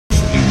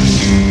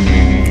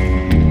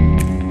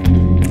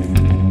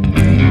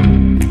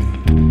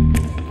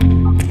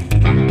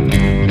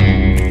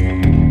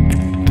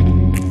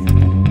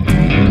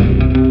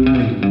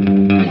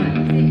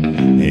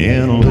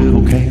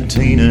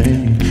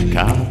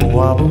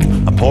wobble.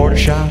 I poured a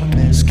shot of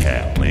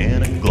mezcal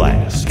in a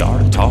glass.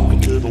 Started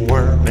talking to the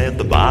worm at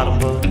the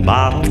bottom of the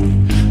bottle.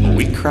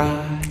 We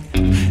cried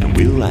and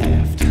we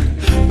laughed.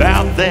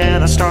 About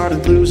then I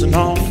started losing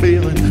all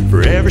feeling.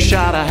 For every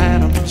shot I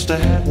had, I must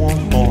have had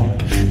one more.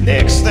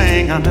 Next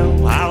thing I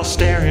know, I was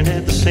staring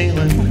at the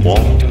ceiling.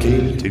 1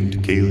 tequila, 2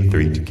 tequila,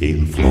 3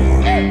 tequila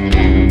floor.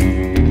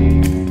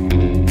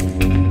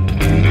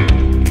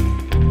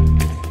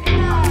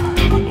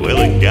 Well,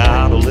 it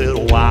got a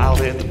little wild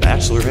at the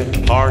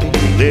bachelorette party.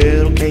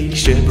 Little Katie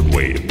Shepherd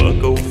weighed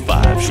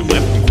 $105. She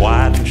left me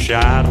quiet and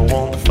shy, don't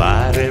want to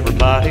fight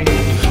everybody.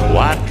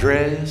 White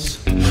dress,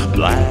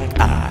 black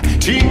eye,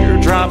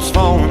 teardrops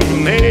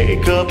falling,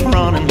 makeup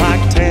running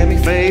like Tammy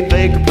Faye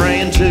Baker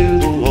praying to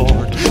the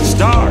Lord.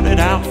 Started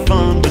out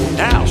fun, but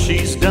now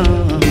she's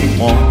done.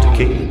 1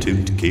 tequila,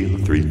 2 tequila,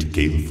 3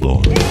 tequila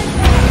floor. For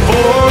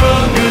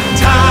a good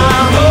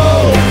time,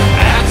 oh,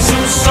 add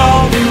some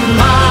salt and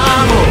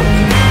lime, oh,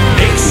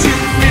 makes you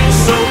feel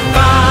so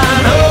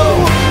fine,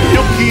 oh,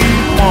 you'll keep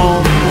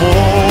wanting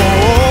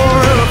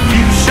more. A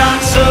few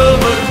shots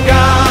of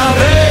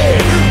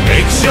agave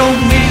makes your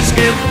knees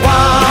get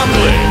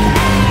wobbly,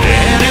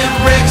 and it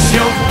wrecks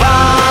your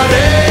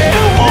body.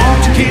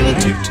 1 tequila,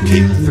 2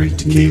 tequila, 3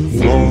 tequila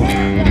floor.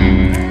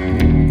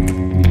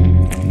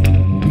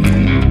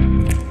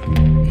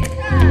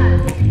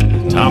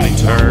 Tommy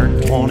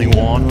turned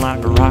 21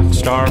 like a rock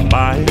star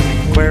buying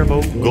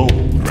Cuervo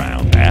gold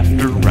round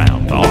after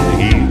round.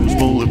 Thought he was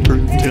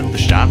bulletproof till the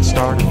shots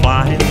started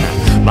flying.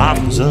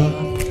 Bottoms up,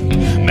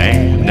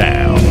 man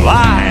down,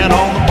 lying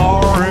on the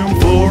barroom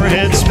floor,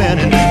 head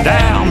spinning,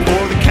 down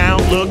for the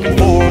count, looking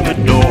for the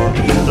door.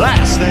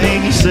 Last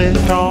thing he said,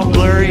 all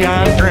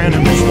blurry-eyed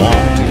grinning, was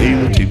 1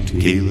 tequila, 2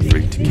 tequila,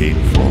 3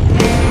 tequila floor.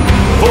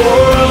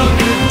 For a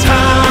good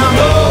time,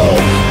 oh,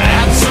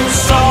 add some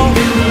salt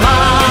and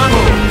lime,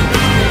 oh,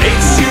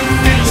 makes you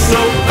feel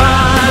so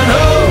fine,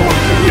 oh,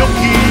 you'll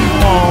keep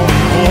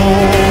wanting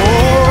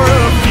more.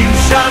 A few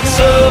shots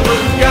of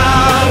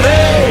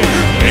agave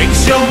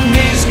makes your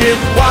knees get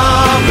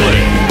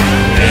wobbly,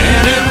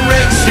 and it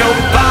wrecks your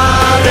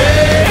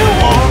body.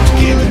 1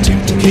 tequila, 2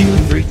 tequila,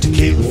 3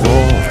 tequila, 4.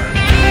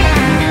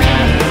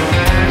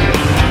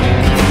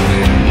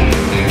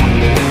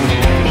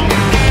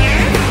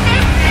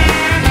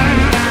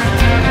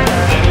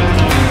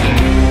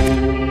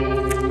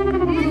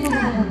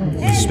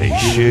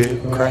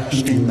 Spaceship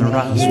crashed in the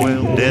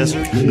Roswell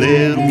desert.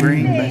 Little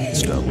green man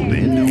stumbled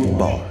into a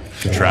bar,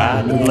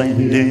 tried to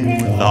blend in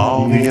with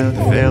all the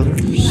other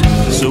fellas.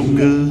 So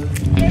good,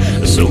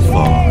 so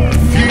far. A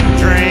few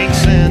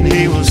drinks and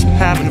he was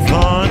having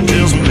fun,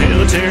 till some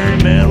military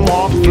men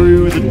walked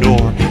through the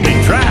door.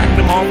 They dragged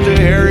him off to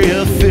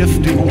Area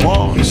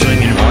 51,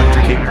 singing 1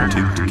 tequila,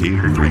 2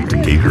 tequila, 3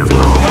 tequila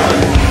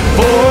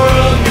floor.